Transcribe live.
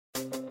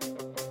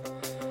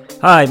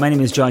Hi, my name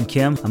is John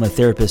Kim. I'm a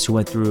therapist who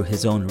went through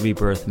his own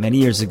rebirth many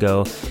years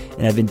ago,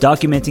 and I've been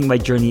documenting my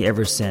journey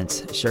ever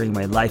since, sharing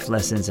my life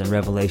lessons and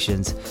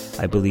revelations.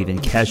 I believe in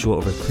casual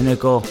over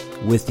clinical,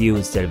 with you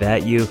instead of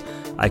at you.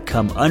 I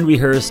come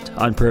unrehearsed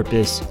on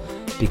purpose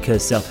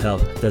because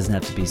self-help doesn't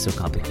have to be so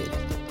complicated.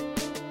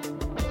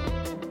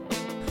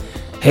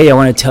 Hey, I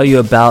want to tell you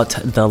about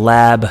The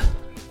Lab.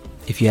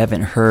 If you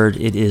haven't heard,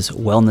 it is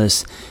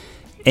wellness.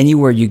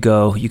 Anywhere you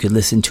go, you could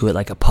listen to it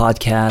like a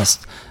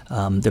podcast.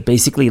 They're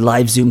basically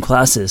live Zoom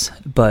classes,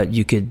 but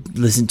you could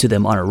listen to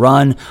them on a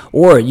run,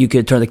 or you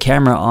could turn the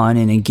camera on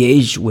and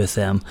engage with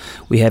them.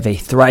 We have a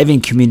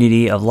thriving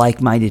community of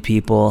like-minded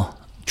people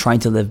trying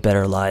to live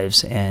better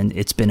lives, and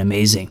it's been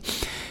amazing.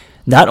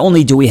 Not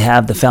only do we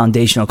have the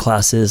foundational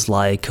classes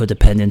like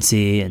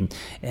codependency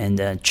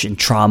and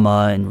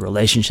trauma and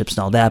relationships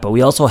and all that, but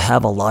we also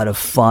have a lot of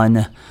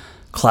fun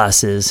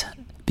classes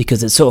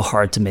because it's so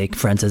hard to make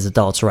friends as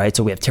adults, right?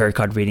 So we have tarot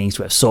card readings,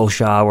 we have soul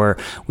shower,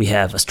 we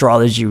have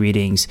astrology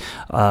readings.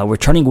 We're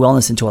turning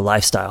wellness into a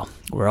lifestyle.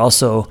 We're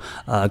also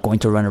going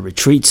to run a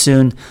retreat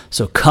soon.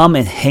 So come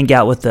and hang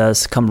out with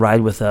us, come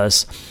ride with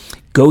us.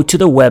 Go to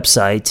the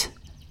website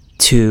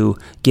to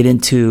get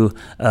into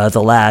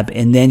the lab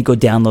and then go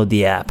download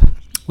the app.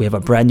 We have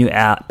a brand new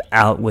app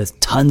out with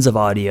tons of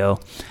audio.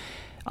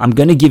 I'm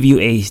going to give you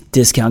a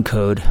discount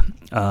code.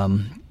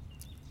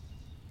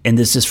 And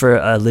this is for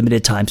a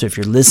limited time. So if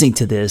you're listening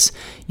to this,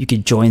 you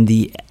could join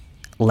the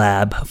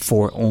lab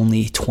for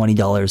only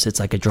 $20.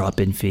 It's like a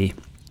drop-in fee.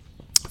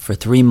 For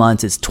 3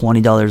 months, it's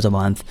 $20 a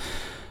month.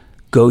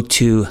 Go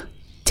to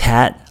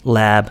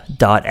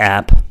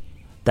tatlab.app.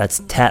 That's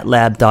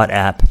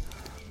tatlab.app.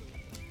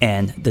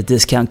 And the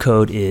discount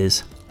code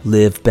is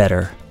live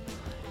better.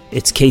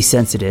 It's case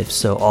sensitive,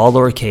 so all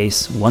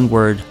lowercase, one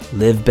word,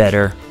 live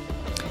better.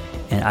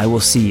 And I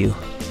will see you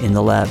in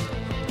the lab.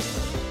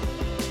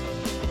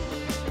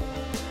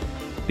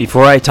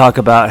 Before I talk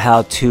about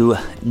how to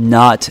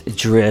not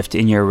drift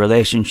in your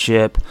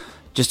relationship,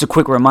 just a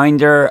quick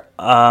reminder,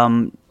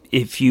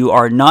 if you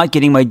are not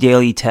getting my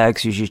daily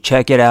text, you should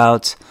check it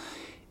out.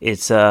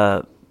 It's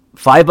 $5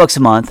 a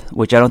month,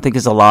 which I don't think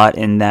is a lot,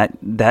 and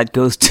that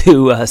goes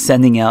to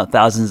sending out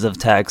thousands of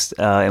texts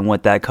and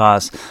what that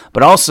costs.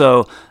 But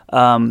also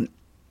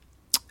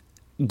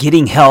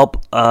getting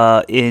help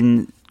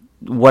in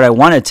what I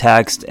want to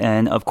text,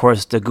 and of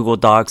course the Google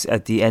Docs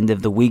at the end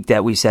of the week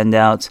that we send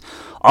out,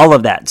 all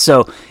of that.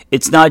 So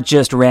it's not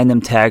just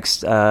random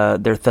text,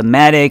 they're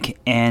thematic,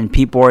 and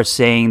people are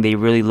saying they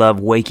really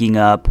love waking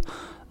up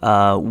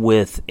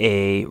with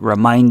a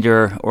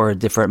reminder or a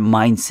different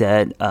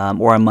mindset,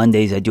 or on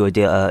Mondays I do a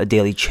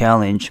daily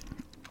challenge,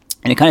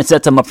 and it kind of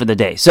sets them up for the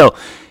day. So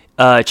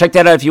check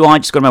that out if you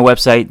want. Just go to my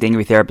website,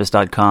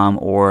 theangrytherapist.com,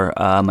 or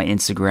my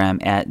Instagram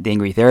at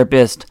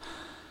theangrytherapist.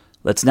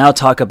 Let's now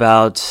talk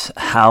about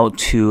how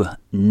to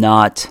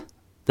not,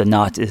 the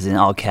not is in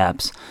all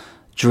caps,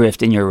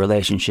 drift in your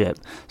relationship.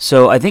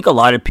 So I think a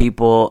lot of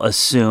people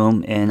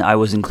assume, and I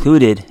was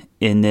included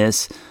in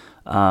this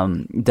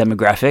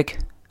demographic,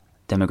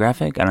 I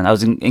don't know, I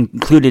was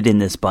included in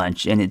this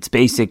bunch, and it's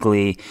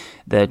basically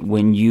that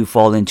when you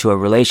fall into a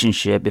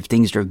relationship, if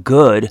things are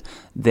good,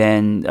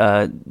 then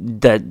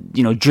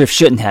drift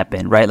shouldn't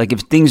happen, right? Like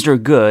if things are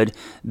good,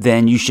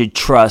 then you should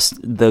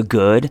trust the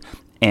good,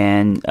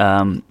 and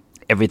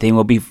everything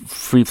will be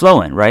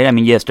free-flowing, right? I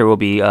mean, yes, there will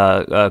be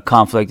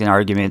conflict and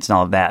arguments and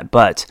all of that,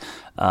 but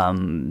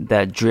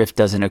that drift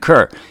doesn't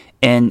occur.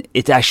 And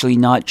it's actually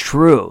not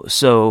true.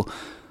 So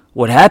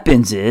what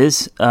happens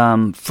is,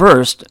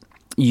 first,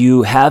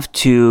 you have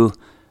to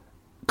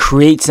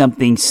create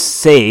something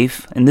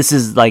safe, and this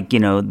is like,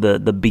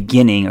 the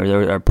beginning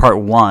or part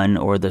one,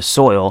 or the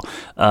soil.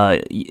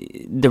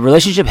 The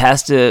relationship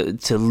has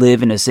to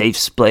live in a safe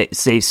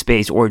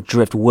space, or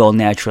drift will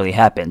naturally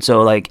happen.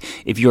 So like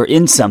if you're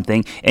in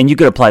something, and you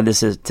could apply this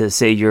to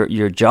say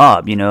your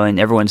job, and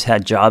everyone's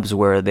had jobs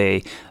where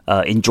they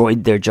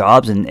enjoyed their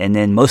jobs, and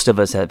then most of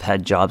us have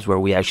had jobs where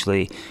we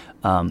actually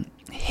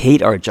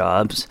hate our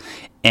jobs,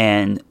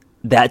 and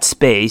that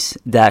space,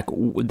 that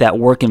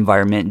work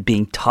environment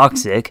being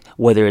toxic,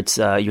 whether it's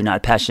you're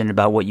not passionate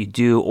about what you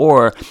do,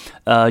 or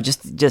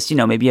just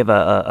maybe you have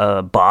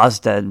a boss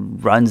that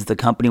runs the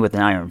company with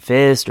an iron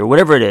fist, or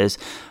whatever it is,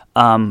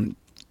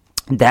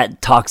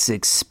 that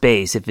toxic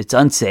space, if it's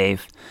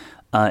unsafe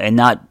and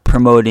not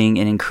promoting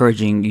and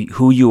encouraging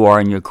who you are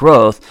and your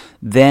growth,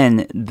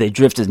 then the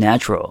drift is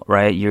natural,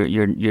 right?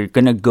 You're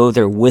going to go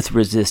there with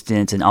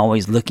resistance and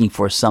always looking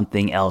for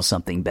something else,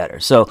 something better.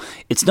 So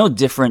it's no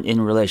different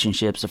in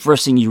relationships. The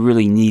first thing you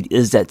really need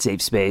is that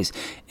safe space,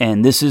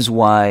 and this is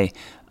why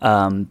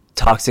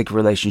toxic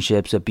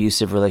relationships,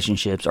 abusive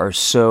relationships are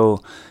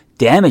so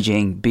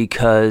damaging,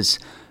 because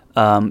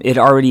it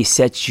already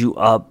sets you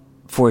up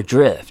for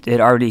drift.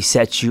 It already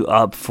sets you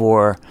up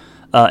for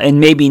and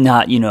maybe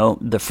not,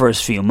 the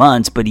first few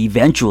months, but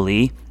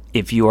eventually,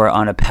 if you are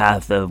on a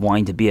path of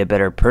wanting to be a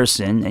better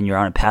person, and you're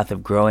on a path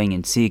of growing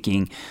and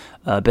seeking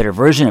a better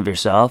version of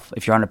yourself,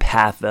 if you're on a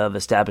path of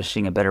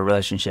establishing a better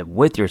relationship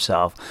with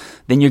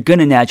yourself, then you're going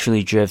to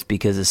naturally drift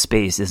because the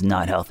space is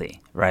not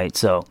healthy, right?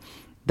 So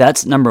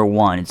that's number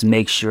one. It's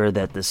make sure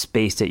that the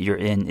space that you're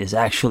in is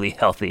actually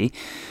healthy.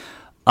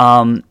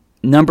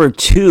 Number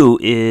two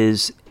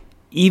is,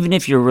 even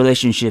if your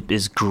relationship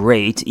is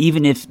great,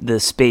 even if the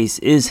space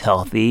is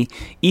healthy,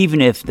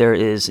 even if there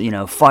is,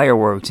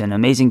 fireworks and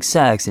amazing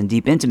sex and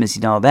deep intimacy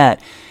and all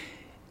that,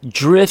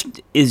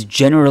 drift is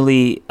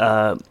generally,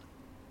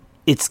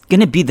 it's going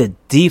to be the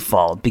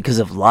default because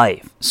of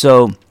life.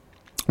 So,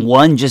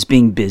 one, just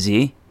being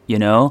busy,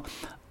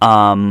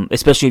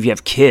 especially if you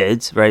have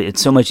kids, right?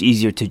 It's so much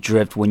easier to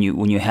drift when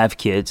you have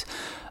kids.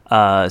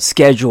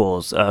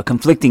 Schedules,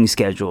 conflicting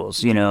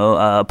schedules,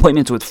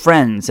 appointments with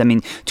friends. I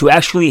mean, to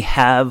actually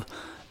have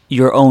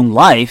your own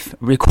life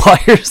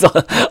requires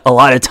a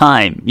lot of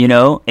time,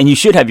 and you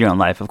should have your own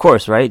life, of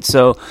course, right?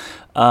 So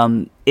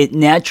it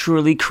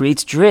naturally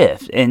creates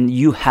drift, and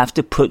you have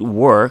to put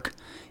work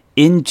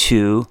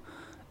into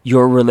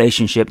your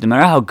relationship, no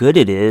matter how good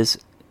it is,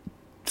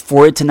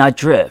 for it to not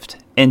drift.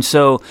 And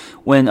so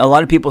when a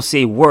lot of people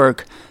say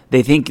work,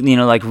 they think,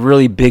 like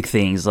really big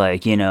things,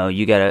 like, you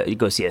gotta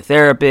go see a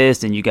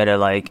therapist, and you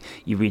gotta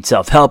you read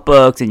self-help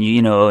books, and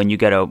you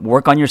gotta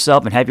work on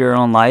yourself and have your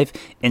own life.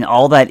 And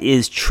all that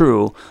is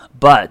true.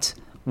 But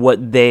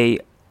what they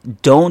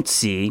don't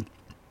see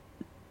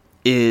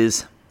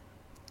is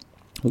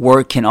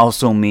work can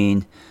also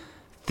mean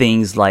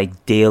things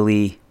like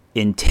daily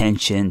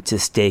intention to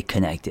stay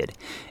connected.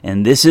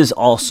 And this is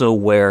also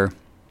where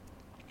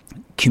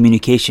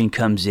communication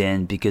comes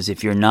in, because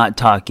if you're not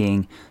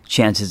talking,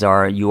 chances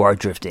are you are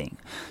drifting.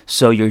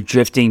 So you're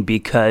drifting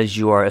because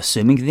you are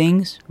assuming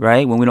things,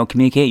 right? When we don't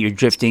communicate, you're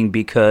drifting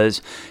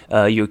because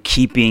you're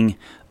keeping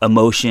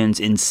emotions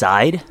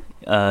inside.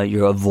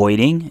 You're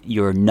avoiding,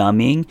 you're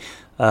numbing.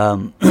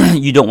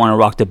 You don't want to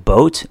rock the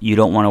boat. You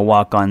don't want to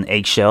walk on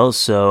eggshells.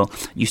 So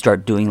you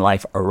start doing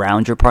life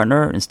around your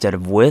partner instead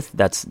of with.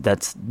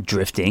 That's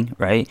drifting,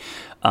 right?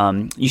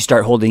 You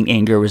start holding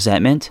anger,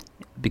 resentment,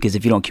 because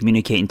if you don't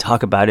communicate and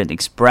talk about it and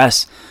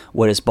express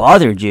what has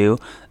bothered you,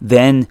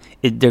 then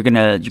you're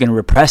gonna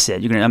repress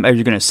it.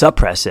 You're gonna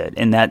suppress it,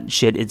 and that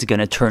shit is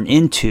gonna turn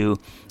into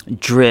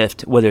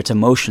drift, whether it's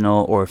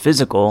emotional or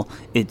physical.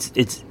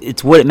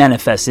 It's what it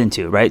manifests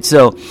into, right?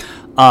 So,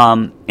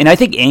 and I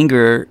think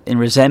anger and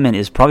resentment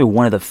is probably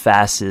one of the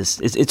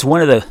fastest. It's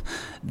one of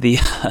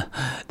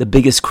the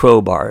biggest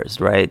crowbars,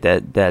 right?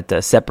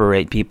 That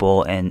separate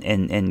people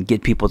and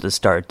get people to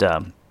start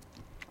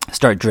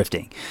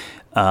drifting.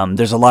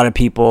 There's a lot of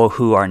people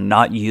who are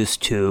not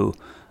used to,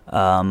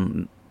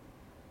 and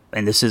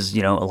this is,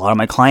 a lot of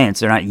my clients,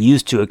 they're not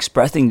used to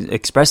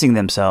expressing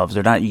themselves.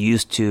 They're not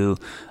used to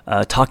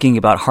talking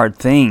about hard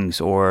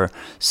things or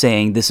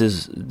saying this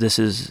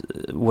is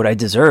what I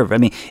deserve. I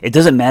mean, it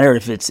doesn't matter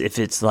if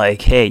it's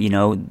like, hey,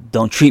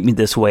 don't treat me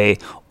this way,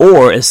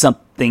 or as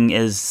something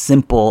as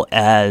simple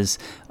as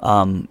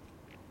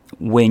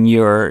when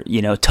you're,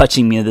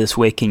 touching me this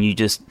way, can you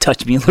just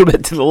touch me a little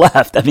bit to the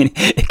left? I mean,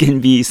 it can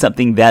be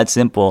something that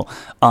simple.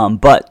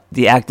 But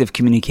the act of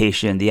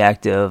communication, the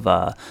act of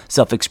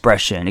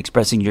self-expression,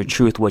 expressing your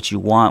truth, what you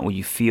want, what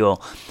you feel,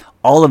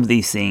 all of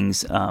these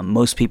things,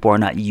 most people are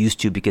not used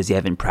to because they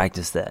haven't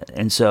practiced that.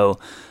 And so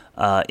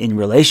in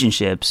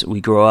relationships,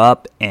 we grow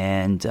up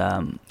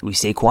and we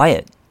stay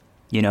quiet,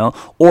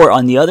 or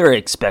on the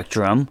other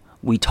spectrum,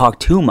 we talk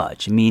too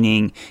much,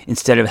 meaning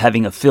instead of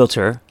having a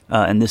filter,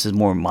 and this is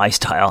more my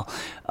style,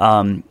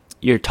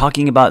 you're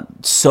talking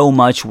about so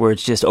much where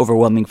it's just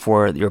overwhelming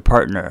for your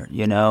partner,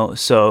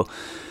 So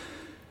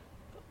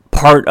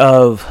part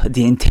of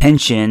the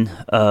intention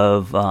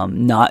of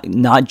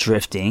not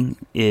drifting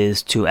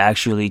is to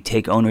actually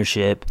take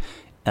ownership,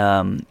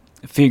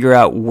 figure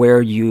out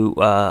where you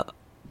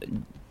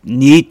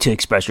need to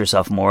express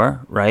yourself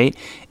more, right?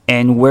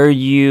 And where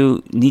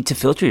you need to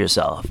filter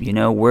yourself,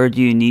 where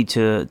do you need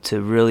to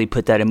really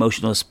put that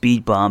emotional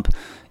speed bump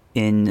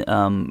in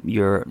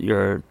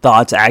your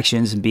thoughts,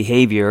 actions, and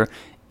behavior,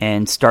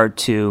 and start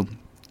to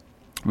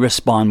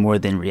respond more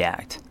than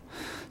react.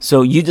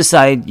 So you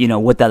decide,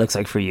 what that looks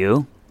like for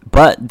you,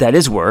 but that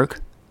is work,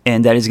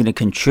 and that is going to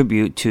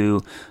contribute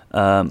to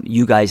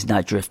you guys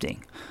not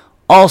drifting.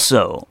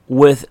 Also,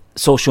 with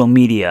social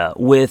media,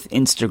 with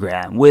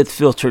Instagram, with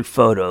filtered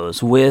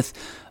photos, with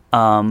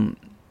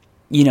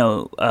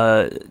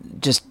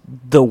just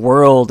the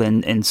world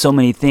and so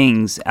many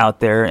things out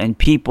there, and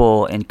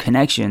people and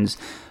connections.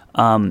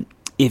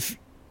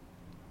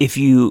 If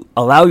you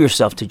allow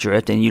yourself to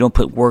drift and you don't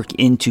put work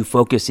into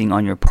focusing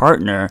on your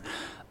partner,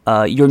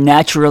 you're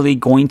naturally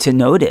going to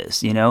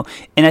notice, And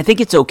I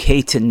think it's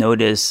okay to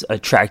notice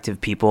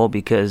attractive people,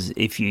 because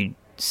if you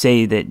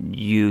say that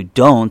you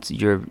don't,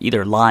 you're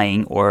either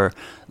lying or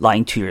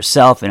lying to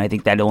yourself. And I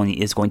think that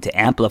only is going to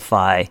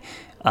amplify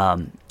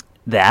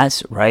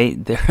that,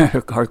 right?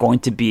 There are going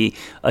to be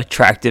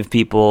attractive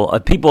people,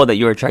 people that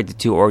you're attracted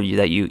to, or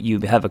that you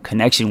have a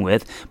connection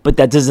with, but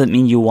that doesn't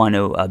mean you want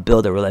to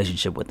build a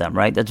relationship with them,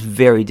 right? That's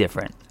very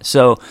different.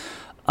 So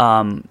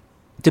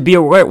to be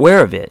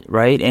aware of it,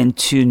 right? And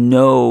to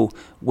know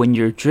when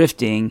you're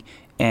drifting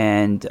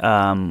and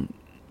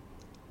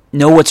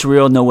know what's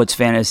real, know what's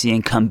fantasy,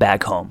 and come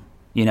back home,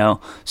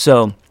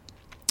 So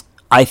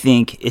I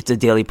think it's a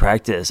daily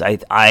practice.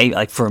 I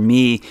like, for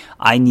me,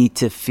 I need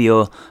to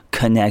feel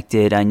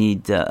connected. I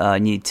need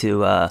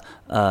to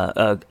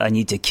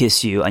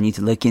kiss you. I need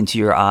to look into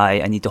your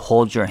eye. I need to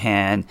hold your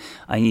hand.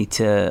 I need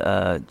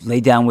to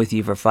lay down with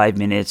you for 5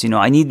 minutes.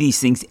 I need these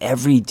things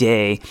every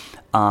day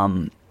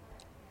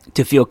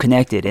to feel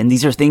connected. And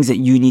these are things that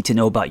you need to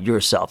know about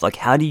yourself. Like,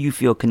 how do you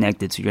feel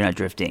connected so you're not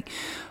drifting?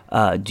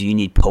 Do you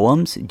need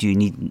poems? Do you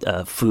need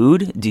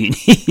food? Do you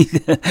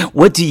need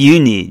what do you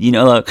need?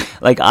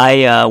 Like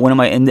one of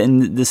my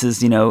and this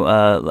is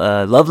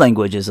love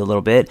languages a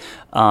little bit.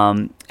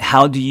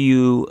 How do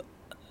you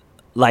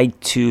like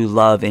to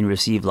love and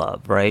receive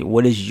love? Right?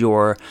 What is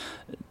your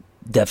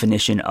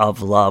definition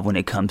of love when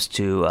it comes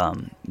to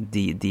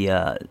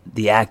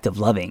the act of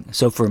loving?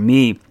 So for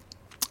me,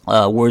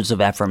 words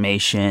of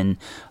affirmation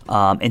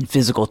and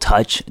physical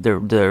touch, they're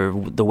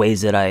the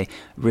ways that I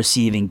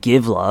receive and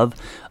give love.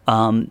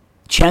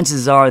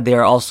 Chances are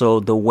they're also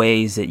the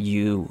ways that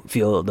you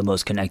feel the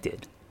most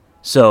connected.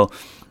 So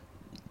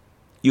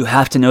you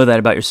have to know that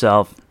about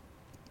yourself.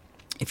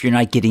 If you're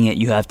not getting it,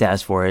 you have to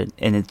ask for it.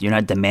 And you're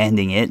not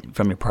demanding it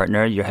from your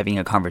partner. You're having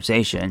a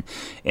conversation.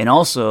 And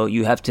also,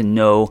 you have to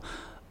know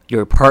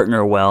your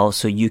partner well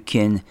so you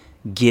can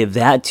give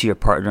that to your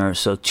partner.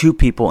 So two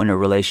people in a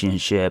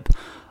relationship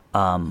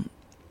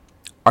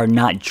are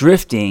not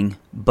drifting,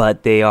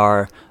 but they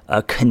are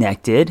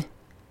connected,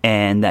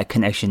 and that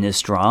connection is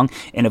strong.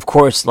 And of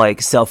course,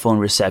 like cell phone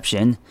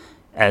reception,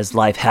 as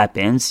life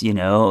happens,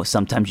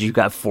 sometimes you've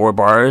got 4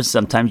 bars,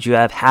 sometimes you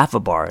have half a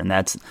bar, and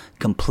that's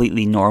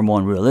completely normal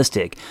and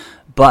realistic.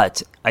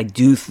 But I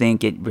do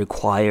think it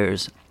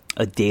requires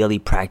a daily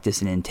practice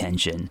and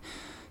intention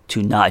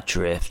to not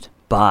drift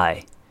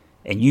by,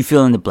 and you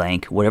fill in the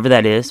blank, whatever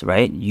that is,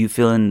 right? You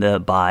fill in the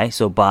by,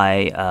 so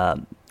by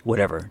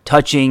whatever,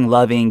 touching,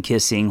 loving,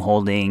 kissing,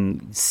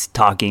 holding,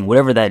 talking,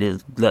 whatever that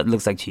is, that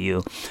looks like to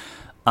you,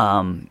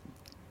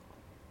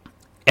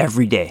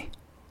 every day,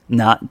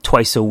 not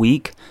twice a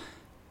week.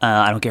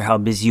 I don't care how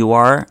busy you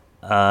are,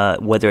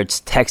 whether it's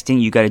texting,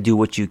 you got to do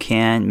what you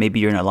can. Maybe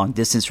you're in a long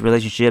distance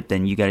relationship,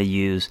 then you got to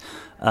use,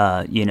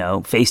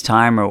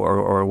 FaceTime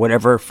or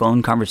whatever,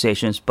 phone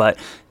conversations, but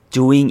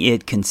doing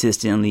it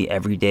consistently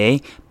every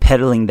day,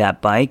 pedaling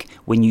that bike.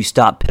 When you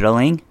stop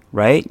pedaling,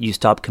 right? You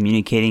stop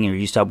communicating, or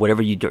you stop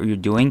whatever you're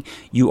doing,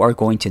 you are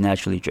going to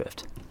naturally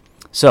drift.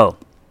 So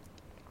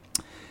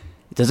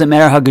it doesn't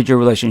matter how good your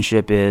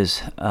relationship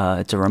is.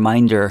 It's a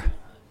reminder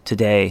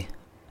today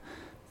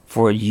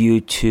for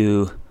you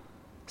to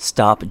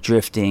stop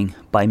drifting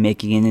by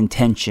making an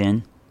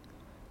intention,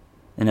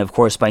 and of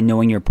course by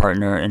knowing your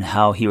partner and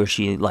how he or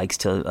she likes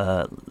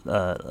to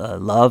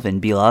love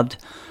and be loved.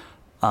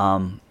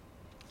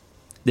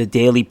 The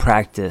daily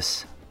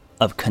practice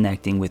of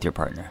connecting with your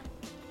partner.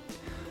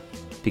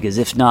 Because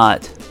if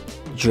not,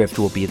 drift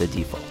will be the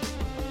default.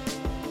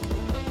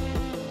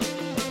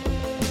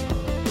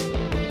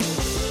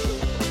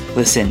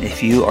 Listen,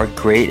 if you are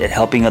great at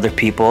helping other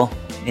people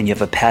and you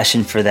have a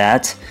passion for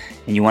that,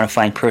 and you want to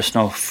find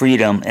personal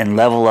freedom and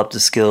level up the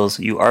skills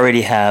you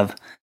already have,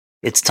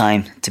 it's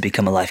time to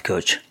become a life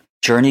coach.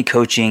 Journey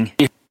Coaching.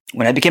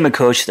 When I became a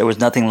coach, there was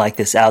nothing like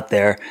this out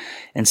there.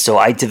 And so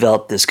I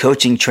developed this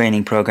coaching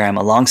training program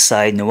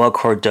alongside Noel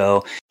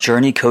Cordeau.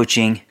 Journey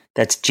Coaching,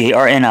 that's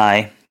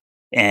JRNI.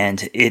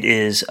 And it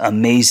is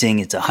amazing.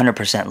 It's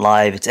 100%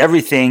 live. It's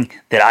everything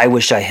that I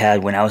wish I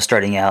had when I was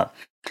starting out.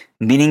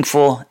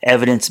 Meaningful,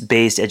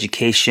 evidence-based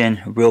education,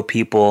 real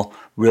people,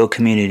 real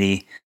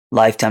community,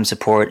 lifetime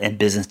support, and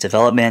business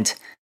development.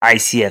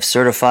 ICF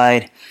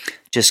certified.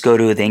 Just go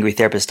to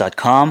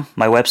theangrytherapist.com,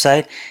 my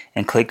website,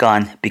 and click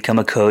on Become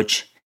a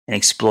Coach and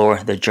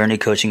explore the Journey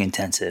Coaching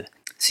Intensive.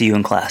 See you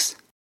in class.